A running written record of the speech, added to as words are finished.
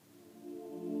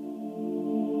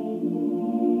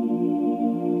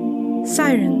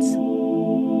Sirens.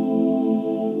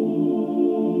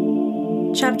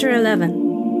 Chapter 11.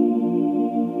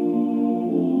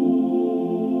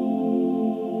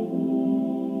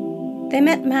 They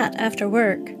met Matt after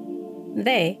work.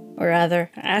 They, or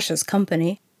rather Ash's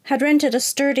company, had rented a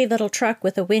sturdy little truck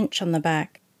with a winch on the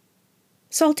back.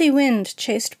 Salty wind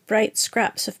chased bright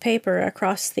scraps of paper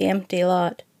across the empty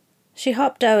lot. She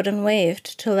hopped out and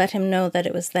waved to let him know that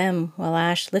it was them while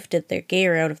Ash lifted their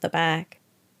gear out of the back.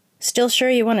 "Still sure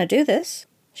you want to do this?"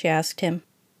 she asked him.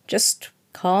 "Just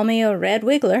call me a red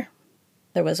wiggler."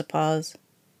 There was a pause.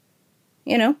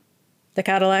 "You know, the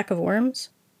Cadillac of Worms?"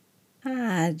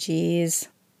 "Ah, geez.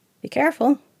 Be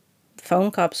careful. The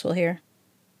phone cops will hear."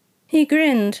 He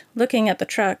grinned, looking at the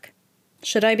truck.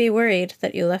 "Should I be worried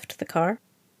that you left the car?"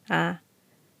 "Ah.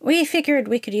 We figured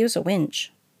we could use a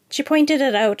winch." She pointed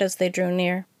it out as they drew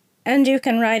near. "And you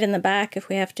can ride in the back if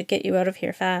we have to get you out of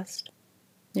here fast."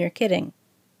 "You're kidding."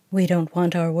 "We don't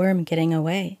want our worm getting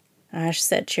away," Ash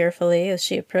said cheerfully as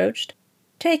she approached.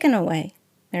 "Taken away,"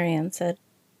 Marianne said.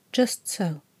 "Just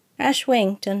so." Ash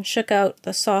winked and shook out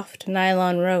the soft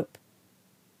nylon rope.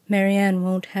 "Marianne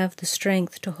won't have the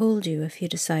strength to hold you if you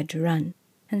decide to run,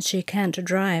 and she can't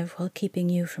drive while keeping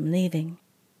you from leaving."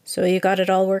 "So you got it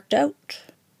all worked out?"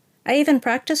 "I even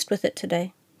practiced with it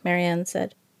today," Marianne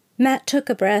said. Matt took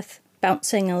a breath,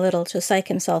 bouncing a little to psych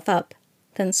himself up,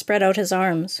 then spread out his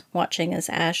arms, watching as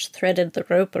Ash threaded the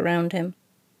rope around him.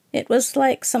 It was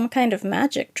like some kind of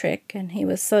magic trick, and he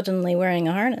was suddenly wearing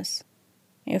a harness.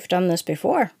 "You've done this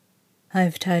before."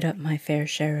 "I've tied up my fair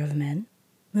share of men.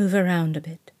 Move around a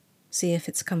bit. See if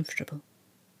it's comfortable."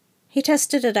 He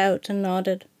tested it out and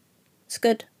nodded. "It's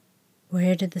good."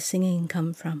 "Where did the singing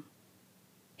come from?"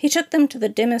 He took them to the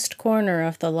dimmest corner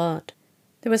of the lot.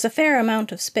 There was a fair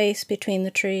amount of space between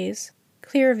the trees.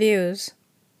 Clear views.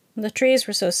 The trees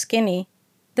were so skinny,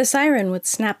 the siren would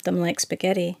snap them like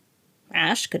spaghetti.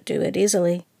 Ash could do it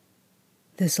easily.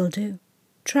 "This'll do.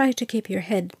 Try to keep your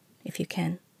head, if you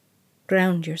can.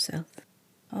 Ground yourself."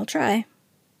 "I'll try."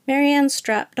 Marianne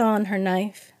strapped on her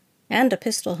knife and a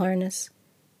pistol harness.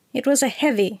 It was a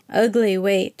heavy, ugly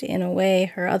weight in a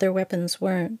way her other weapons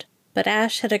weren't, but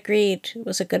Ash had agreed it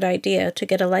was a good idea to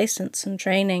get a license and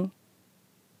training.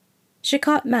 She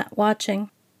caught Matt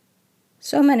watching.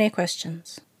 So many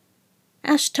questions.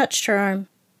 Ash touched her arm.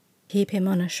 "Keep him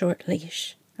on a short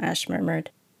leash," Ash murmured.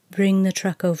 "Bring the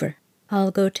truck over. I'll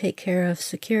go take care of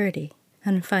security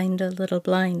and find a little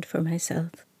blind for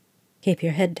myself. Keep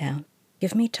your head down.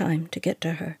 Give me time to get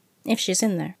to her." "If she's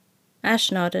in there."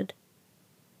 Ash nodded.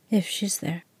 "If she's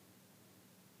there."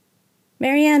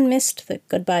 Marianne missed the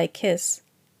goodbye kiss.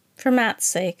 For Matt's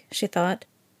sake, she thought.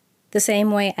 The same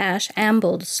way Ash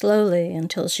ambled slowly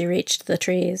until she reached the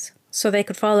trees, so they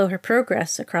could follow her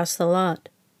progress across the lot.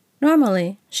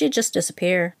 Normally, she'd just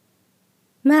disappear.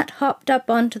 Matt hopped up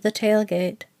onto the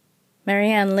tailgate.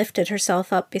 Marianne lifted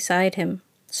herself up beside him,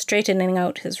 straightening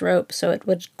out his rope so it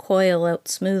would coil out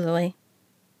smoothly.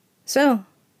 "So,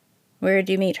 where'd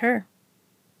you meet her?"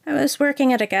 "I was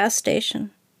working at a gas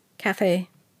station. Cafe.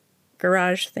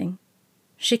 Garage thing.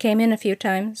 She came in a few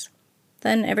times.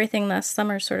 Then everything last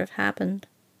summer sort of happened."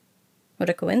 "What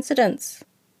a coincidence.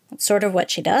 It's sort of what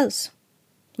she does.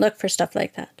 Look for stuff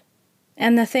like that.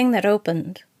 And the thing that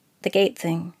opened, the gate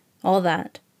thing, all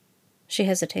that." She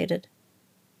hesitated.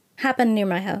 "Happened near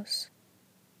my house."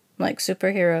 "Like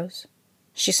superheroes."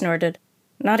 She snorted.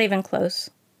 "Not even close."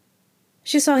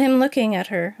 She saw him looking at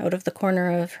her out of the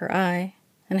corner of her eye,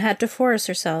 and had to force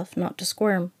herself not to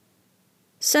squirm.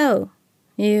 "So,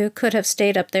 you could have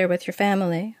stayed up there with your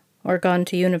family, or gone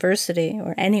to university,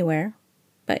 or anywhere,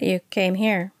 but you came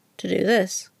here to do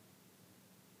this."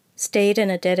 Stayed in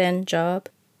a dead-end job,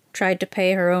 tried to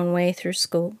pay her own way through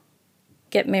school,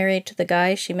 get married to the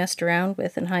guy she messed around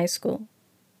with in high school.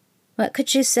 What could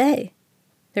she say?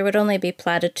 There would only be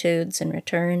platitudes in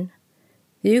return.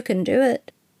 You can do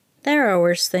it. There are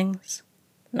worse things.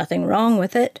 Nothing wrong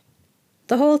with it.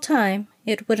 The whole time,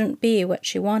 it wouldn't be what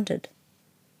she wanted.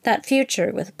 That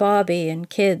future with Bobby and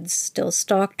kids still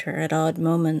stalked her at odd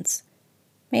moments.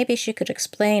 Maybe she could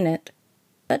explain it,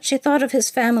 but she thought of his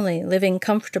family living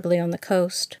comfortably on the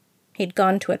coast. He'd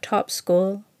gone to a top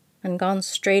school and gone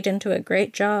straight into a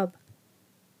great job.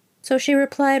 So she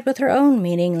replied with her own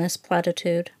meaningless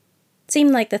platitude.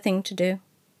 Seemed like the thing to do.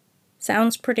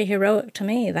 "Sounds pretty heroic to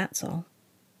me, that's all."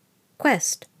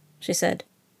 "Quest," she said.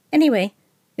 "Anyway,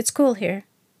 it's cool here.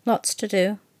 Lots to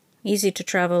do. Easy to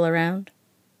travel around."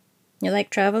 "You like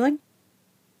traveling?"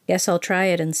 "Guess I'll try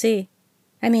it and see.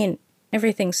 I mean,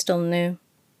 everything's still new.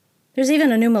 There's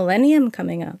even a new millennium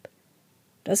coming up.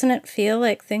 Doesn't it feel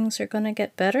like things are going to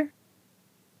get better?"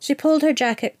 She pulled her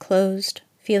jacket closed,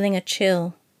 feeling a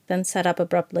chill, then sat up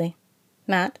abruptly.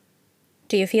 "Matt,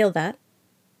 do you feel that?"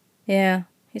 "Yeah,"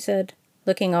 he said,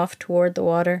 looking off toward the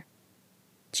water.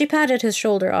 She patted his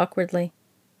shoulder awkwardly.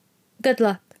 "Good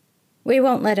luck. We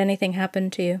won't let anything happen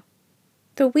to you."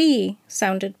 The "we"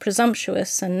 sounded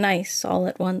presumptuous and nice all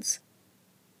at once.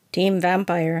 Team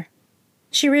Vampire.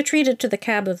 She retreated to the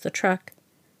cab of the truck.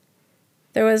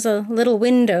 There was a little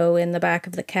window in the back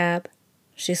of the cab.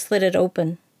 She slid it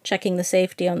open, checking the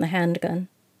safety on the handgun,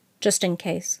 just in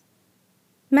case.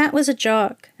 Matt was a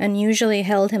jock and usually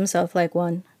held himself like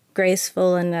one,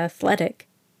 graceful and athletic.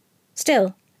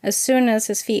 Still, as soon as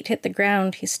his feet hit the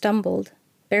ground, he stumbled,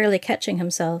 barely catching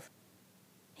himself.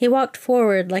 He walked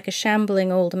forward like a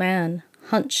shambling old man,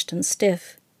 hunched and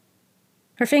stiff.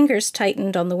 Her fingers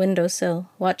tightened on the windowsill,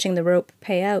 watching the rope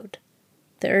pay out.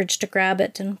 The urge to grab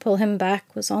it and pull him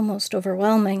back was almost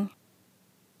overwhelming.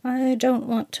 "I don't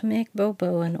want to make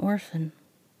Bobo an orphan."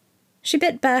 She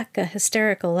bit back a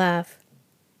hysterical laugh.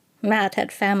 Matt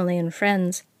had family and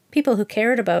friends, people who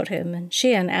cared about him, and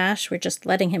she and Ash were just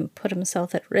letting him put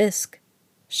himself at risk.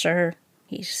 Sure,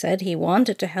 he said he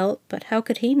wanted to help, but how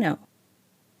could he know?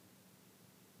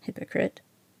 Hypocrite.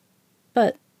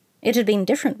 But it had been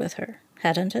different with her,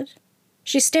 hadn't it?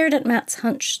 She stared at Matt's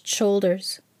hunched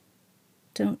shoulders.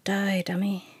 "Don't die,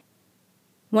 dummy."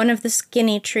 One of the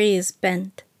skinny trees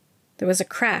bent. There was a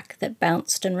crack that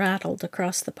bounced and rattled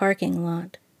across the parking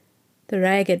lot. The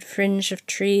ragged fringe of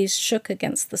trees shook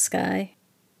against the sky.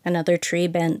 Another tree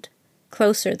bent,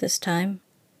 closer this time.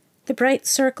 The bright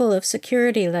circle of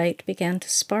security light began to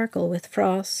sparkle with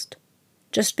frost.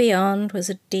 Just beyond was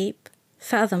a deep,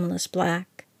 fathomless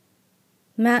black.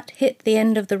 Matt hit the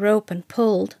end of the rope and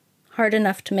pulled, hard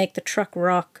enough to make the truck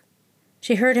rock.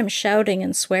 She heard him shouting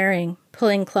and swearing,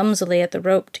 pulling clumsily at the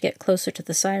rope to get closer to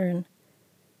the siren.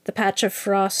 The patch of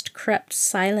frost crept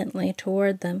silently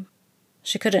toward them.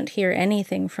 She couldn't hear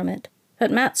anything from it,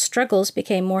 but Matt's struggles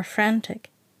became more frantic.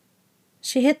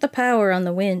 She hit the power on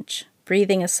the winch,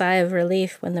 breathing a sigh of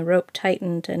relief when the rope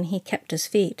tightened and he kept his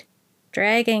feet.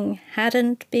 Dragging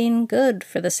hadn't been good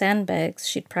for the sandbags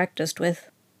she'd practiced with.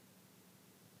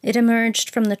 It emerged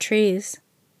from the trees.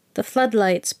 The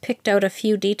floodlights picked out a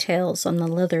few details on the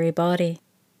leathery body.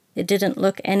 It didn't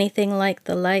look anything like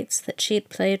the lights that she'd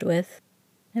played with.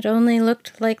 It only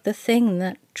looked like the thing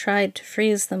that tried to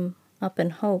freeze them up in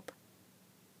hope.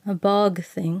 A bog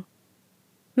thing.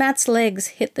 Matt's legs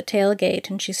hit the tailgate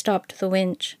and she stopped the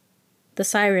winch. The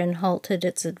siren halted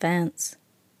its advance.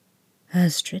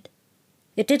 "Astrid."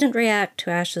 It didn't react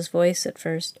to Ash's voice at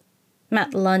first.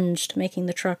 Matt lunged, making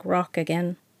the truck rock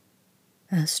again.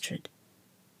 "Astrid."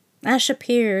 Ash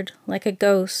appeared like a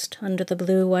ghost under the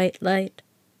blue-white light.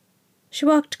 She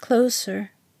walked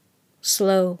closer,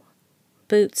 slow,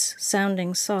 boots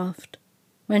sounding soft.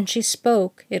 When she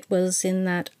spoke, it was in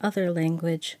that other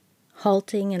language,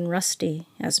 halting and rusty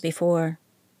as before.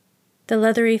 The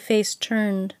leathery face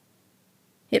turned.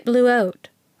 It blew out,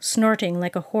 snorting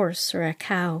like a horse or a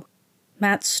cow.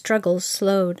 Matt's struggles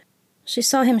slowed. She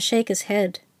saw him shake his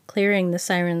head, clearing the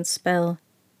siren's spell.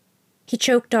 He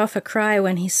choked off a cry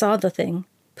when he saw the thing,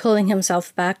 pulling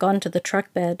himself back onto the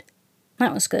truck bed.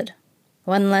 That was good.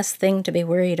 One less thing to be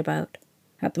worried about.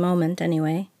 At the moment,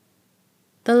 anyway.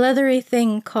 The leathery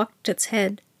thing cocked its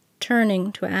head,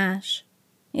 turning to Ash.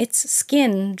 Its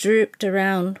skin drooped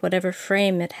around whatever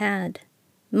frame it had.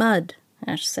 "Mud,"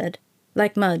 Ash said.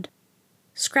 "Like mud."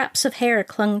 Scraps of hair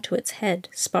clung to its head,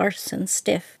 sparse and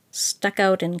stiff, stuck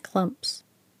out in clumps.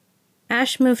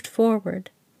 Ash moved forward,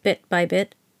 bit by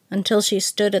bit, until she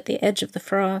stood at the edge of the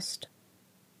frost.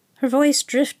 Her voice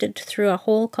drifted through a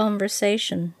whole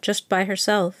conversation, just by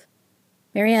herself.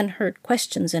 Marianne heard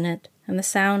questions in it, and the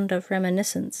sound of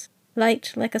reminiscence,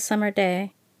 light like a summer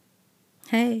day.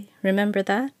 "Hey, remember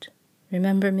that?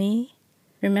 Remember me?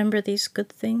 Remember these good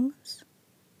things?"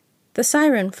 The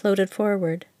siren floated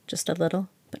forward, just a little,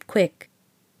 but quick.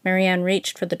 Marianne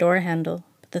reached for the door handle,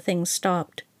 but the thing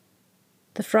stopped.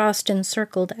 The frost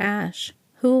encircled Ash,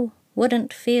 who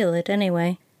wouldn't feel it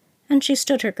anyway, and she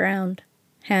stood her ground,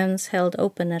 hands held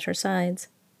open at her sides.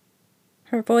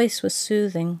 Her voice was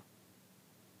soothing.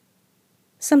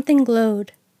 Something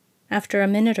glowed. After a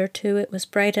minute or two, it was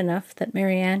bright enough that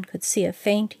Marianne could see a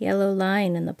faint yellow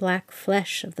line in the black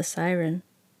flesh of the siren.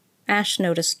 Ash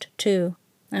noticed, too,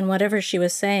 and whatever she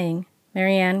was saying,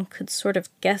 Marianne could sort of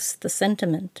guess the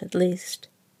sentiment, at least.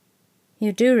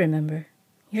 "You do remember.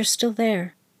 You're still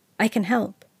there. I can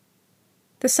help."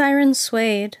 The siren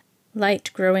swayed,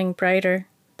 light growing brighter,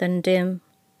 then dim,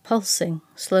 pulsing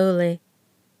slowly.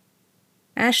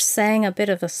 Ash sang a bit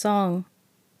of a song.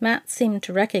 Matt seemed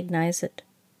to recognize it.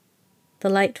 The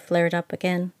light flared up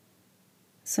again.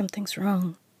 "Something's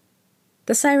wrong,"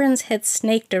 The siren's head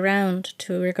snaked around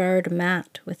to regard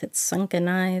Matt with its sunken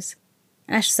eyes.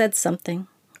 Ash said something,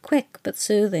 quick but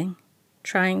soothing,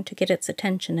 trying to get its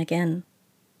attention again.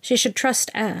 She should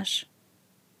trust Ash.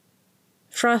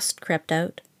 Frost crept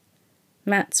out.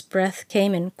 Matt's breath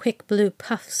came in quick blue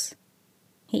puffs.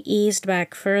 He eased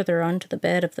back further onto the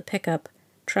bed of the pickup,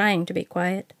 trying to be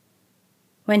quiet.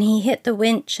 When he hit the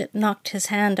winch, it knocked his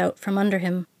hand out from under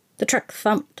him. The truck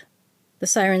thumped. The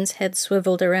siren's head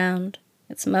swiveled around.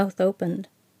 Its mouth opened.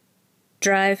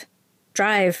 Drive.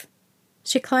 Drive.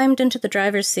 She climbed into the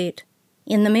driver's seat.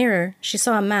 In the mirror, she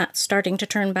saw Matt starting to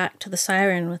turn back to the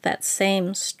siren with that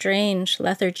same strange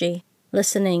lethargy,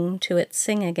 listening to it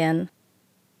sing again.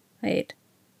 Wait,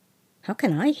 how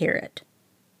can I hear it?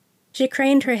 She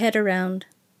craned her head around.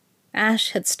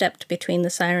 Ash had stepped between the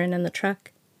siren and the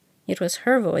truck. It was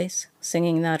her voice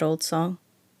singing that old song.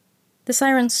 The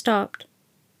siren stopped,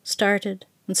 started,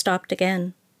 and stopped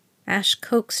again. Ash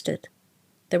coaxed it.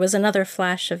 There was another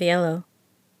flash of yellow.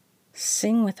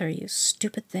 Sing with her, you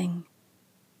stupid thing.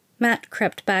 Matt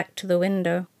crept back to the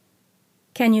window.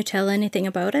 Can you tell anything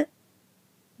about it?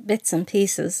 Bits and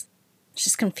pieces.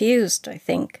 She's confused, I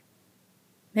think.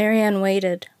 Marianne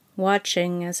waited,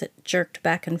 watching as it jerked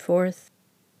back and forth.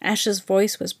 Ash's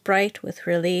voice was bright with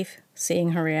relief,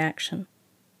 seeing her reaction.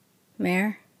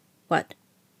 Mare? What?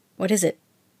 What is it?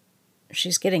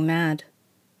 She's getting mad.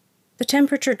 The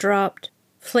temperature dropped,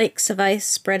 flakes of ice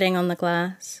spreading on the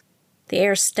glass. The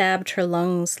air stabbed her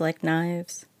lungs like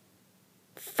knives.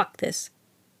 Fuck this.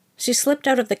 She slipped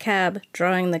out of the cab,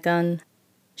 drawing the gun.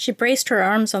 She braced her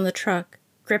arms on the truck,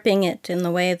 gripping it in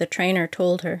the way the trainer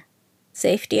told her.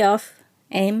 Safety off.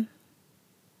 Aim.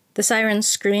 The siren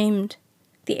screamed.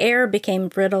 The air became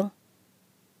brittle.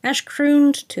 Ash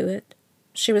crooned to it.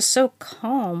 She was so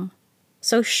calm,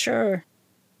 so sure.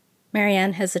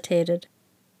 Marianne hesitated.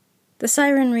 The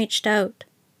siren reached out.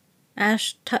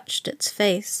 Ash touched its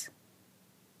face.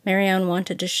 Marianne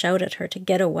wanted to shout at her to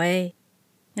get away.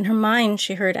 In her mind,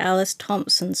 she heard Alice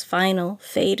Thompson's final,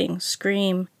 fading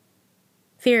scream.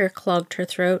 Fear clogged her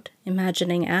throat,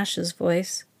 imagining Ash's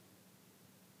voice.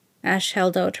 Ash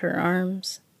held out her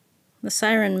arms. The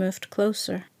siren moved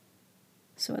closer.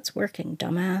 So it's working,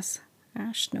 dumbass.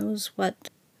 Ash knows what.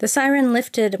 The siren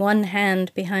lifted one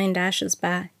hand behind Ash's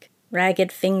back,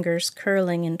 ragged fingers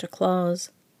curling into claws.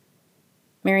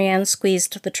 Marianne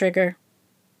squeezed the trigger.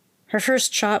 Her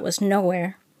first shot was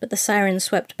nowhere, but the siren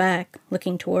swept back,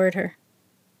 looking toward her.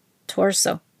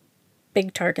 Torso.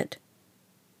 Big target.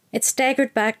 It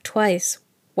staggered back twice,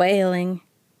 wailing.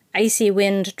 Icy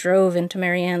wind drove into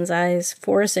Marianne's eyes,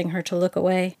 forcing her to look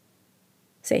away.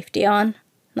 Safety on,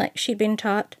 like she'd been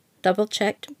taught.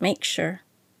 Double-checked, make sure.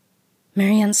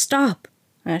 Marianne, stop!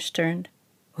 Ash turned.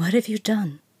 What have you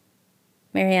done?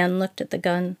 Marianne looked at the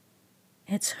gun.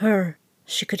 It's her.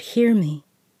 She could hear me.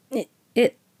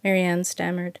 It, Marianne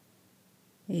stammered.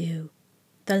 You.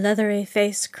 The leathery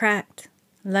face cracked,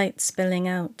 light spilling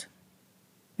out.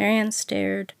 Marianne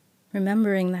stared,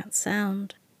 remembering that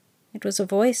sound. It was a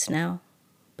voice now,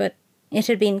 but it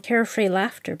had been carefree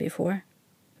laughter before.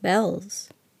 Bells.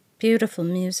 Beautiful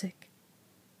music.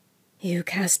 You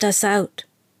cast us out.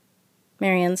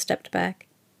 Marianne stepped back.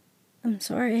 I'm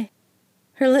sorry.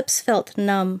 Her lips felt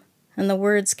numb, and the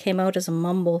words came out as a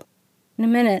mumble. In a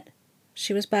minute,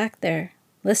 she was back there,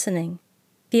 listening,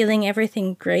 feeling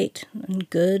everything great and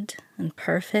good and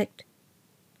perfect.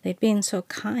 They'd been so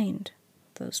kind,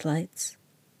 those lights.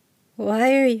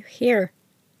 Why are you here?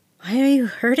 Why are you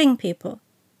hurting people?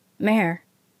 Mare.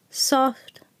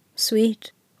 Soft,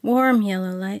 sweet, warm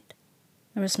yellow light.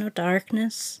 There was no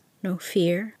darkness, no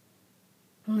fear,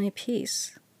 only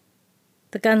peace.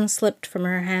 The gun slipped from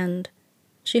her hand.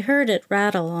 She heard it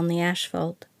rattle on the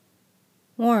asphalt.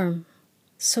 Warm,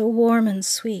 so warm and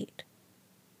sweet.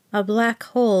 A black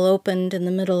hole opened in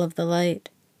the middle of the light.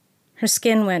 Her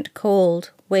skin went cold,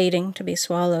 waiting to be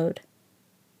swallowed.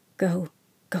 Go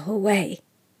away.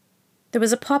 There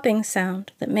was a popping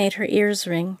sound that made her ears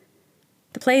ring.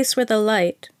 The place where the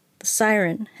light, the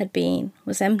siren, had been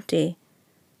was empty.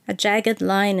 A jagged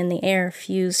line in the air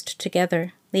fused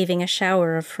together, leaving a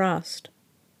shower of frost.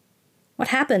 What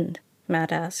happened?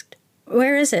 Matt asked.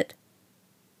 Where is it?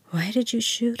 Why did you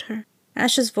shoot her?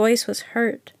 Ash's voice was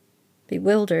hurt,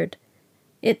 bewildered.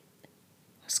 It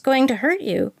was going to hurt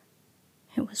you.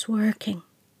 It was working.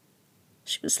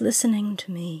 She was listening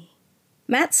to me.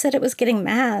 Matt said it was getting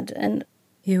mad, and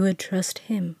you would trust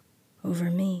him over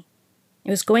me. It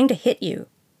was going to hit you.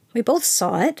 We both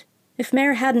saw it. If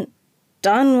Mare hadn't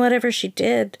done whatever she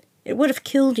did, it would have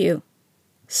killed you.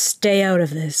 Stay out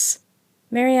of this.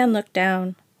 Marianne looked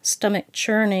down, stomach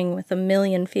churning with a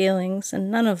million feelings,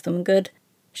 and none of them good.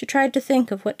 She tried to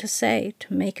think of what to say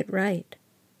to make it right.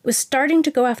 It was starting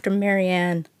to go after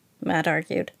Marianne, Matt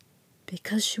argued.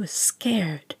 Because she was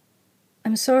scared.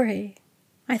 I'm sorry.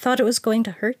 I thought it was going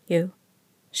to hurt you.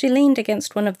 She leaned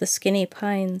against one of the skinny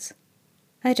pines.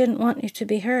 I didn't want you to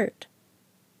be hurt.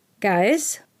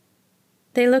 Guys?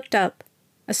 They looked up.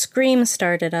 A scream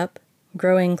started up,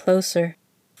 growing closer.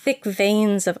 Thick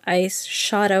veins of ice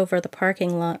shot over the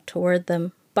parking lot toward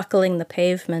them, buckling the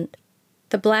pavement.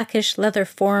 The blackish leather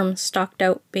form stalked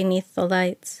out beneath the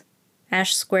lights.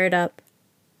 Ash squared up.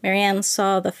 Marianne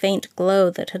saw the faint glow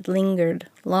that had lingered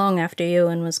long after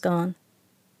Ewan was gone.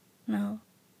 No,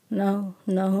 no,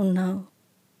 no, no.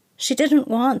 She didn't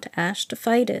want Ash to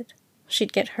fight it.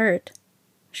 She'd get hurt.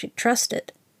 She'd trust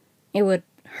it. It would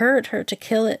hurt her to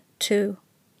kill it, too.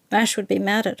 Ash would be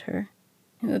mad at her.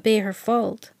 It would be her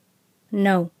fault.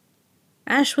 No.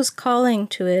 Ash was calling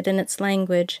to it in its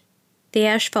language. The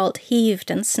asphalt heaved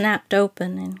and snapped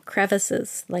open in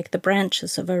crevices like the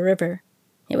branches of a river.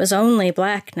 It was only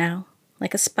black now,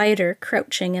 like a spider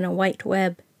crouching in a white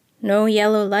web, no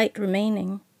yellow light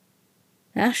remaining.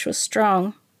 Ash was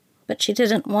strong, but she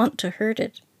didn't want to hurt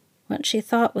it, what she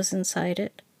thought was inside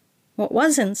it. What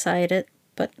was inside it,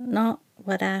 but not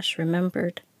what Ash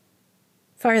remembered.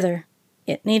 Farther.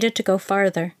 It needed to go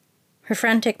farther. Her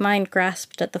frantic mind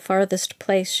grasped at the farthest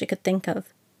place she could think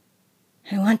of.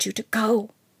 I want you to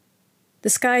go. The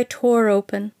sky tore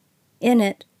open. In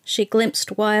it, she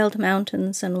glimpsed wild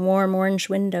mountains and warm orange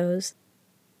windows.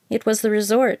 It was the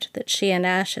resort that she and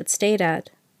Ash had stayed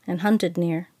at and hunted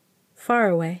near, far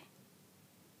away.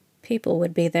 People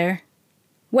would be there.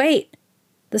 Wait!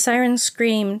 The siren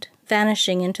screamed,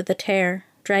 vanishing into the tear,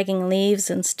 dragging leaves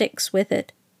and sticks with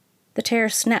it. The tear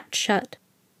snapped shut.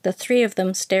 The three of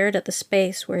them stared at the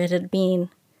space where it had been,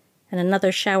 and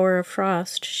another shower of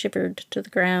frost shivered to the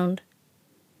ground.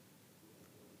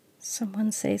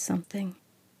 Someone say something.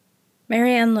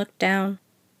 Marianne looked down.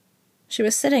 She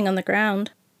was sitting on the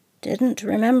ground. Didn't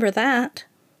remember that.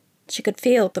 She could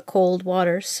feel the cold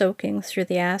water soaking through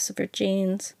the ass of her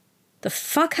jeans. The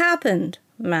fuck happened?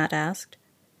 Matt asked.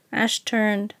 Ash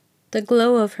turned. The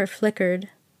glow of her flickered.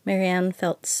 Marianne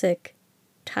felt sick,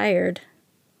 tired,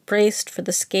 braced for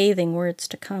the scathing words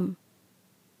to come.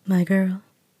 My girl,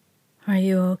 are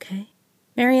you okay?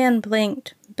 Marianne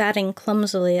blinked, batting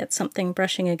clumsily at something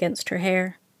brushing against her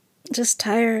hair. Just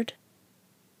tired.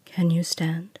 Can you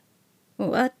stand?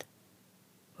 What?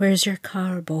 Where's your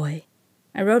car, boy?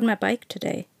 I rode my bike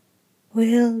today.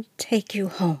 We'll take you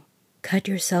home. Cut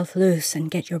yourself loose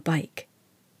and get your bike.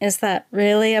 Is that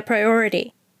really a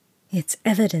priority? It's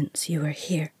evidence you are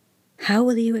here. How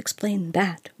will you explain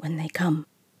that when they come?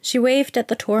 She waved at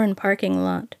the torn parking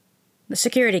lot. The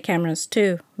security cameras,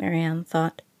 too, Marianne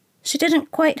thought. She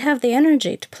didn't quite have the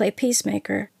energy to play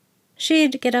peacemaker.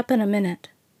 She'd get up in a minute,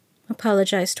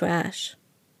 apologize to Ash,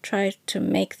 try to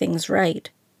make things right.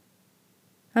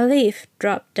 A leaf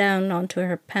dropped down onto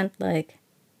her pant leg.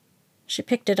 She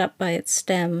picked it up by its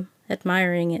stem,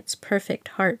 admiring its perfect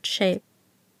heart shape.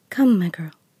 Come, my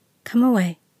girl, come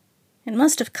away. It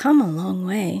must have come a long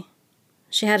way.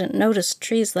 She hadn't noticed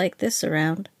trees like this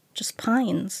around, just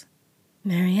pines.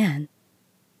 Marianne.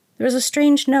 There was a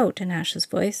strange note in Ash's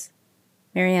voice.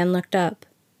 Marianne looked up,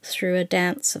 through a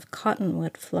dance of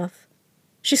cottonwood fluff.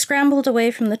 She scrambled away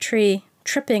from the tree,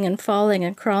 tripping and falling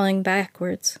and crawling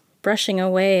backwards, brushing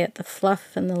away at the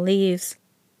fluff and the leaves.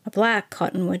 A black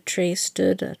cottonwood tree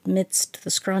stood amidst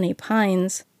the scrawny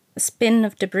pines, a spin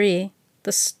of debris,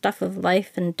 the stuff of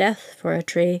life and death for a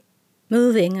tree,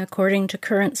 moving according to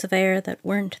currents of air that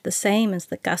weren't the same as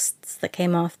the gusts that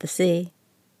came off the sea.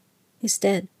 He's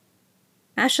dead.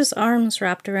 Ash's arms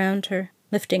wrapped around her,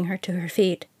 lifting her to her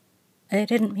feet. I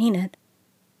didn't mean it.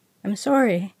 I'm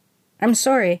sorry. I'm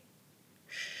sorry.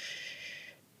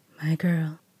 Shh. My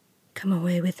girl, come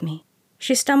away with me.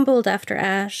 She stumbled after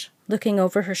Ash, looking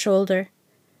over her shoulder.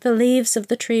 The leaves of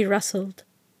the tree rustled.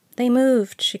 They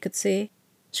moved, she could see.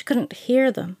 She couldn't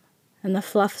hear them, and the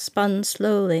fluff spun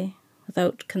slowly,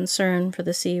 without concern for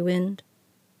the sea wind.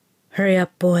 Hurry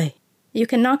up, boy. You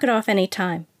can knock it off any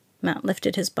time. Matt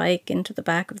lifted his bike into the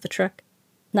back of the truck.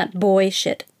 That boy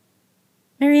shit.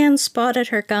 Marianne spotted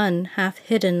her gun half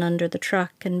hidden under the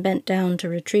truck and bent down to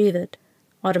retrieve it,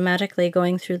 automatically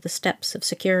going through the steps of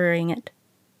securing it.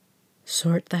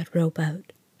 Sort that rope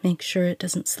out. Make sure it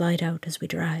doesn't slide out as we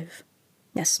drive.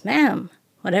 Yes, ma'am.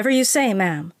 Whatever you say,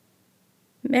 ma'am.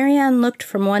 Marianne looked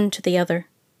from one to the other,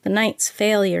 the night's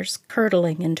failures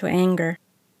curdling into anger.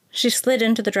 She slid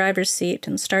into the driver's seat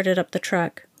and started up the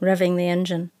truck, revving the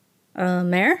engine.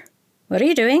 Mare? What are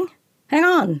you doing? Hang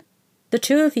on. The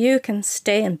two of you can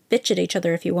stay and bitch at each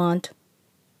other if you want.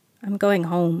 I'm going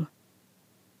home.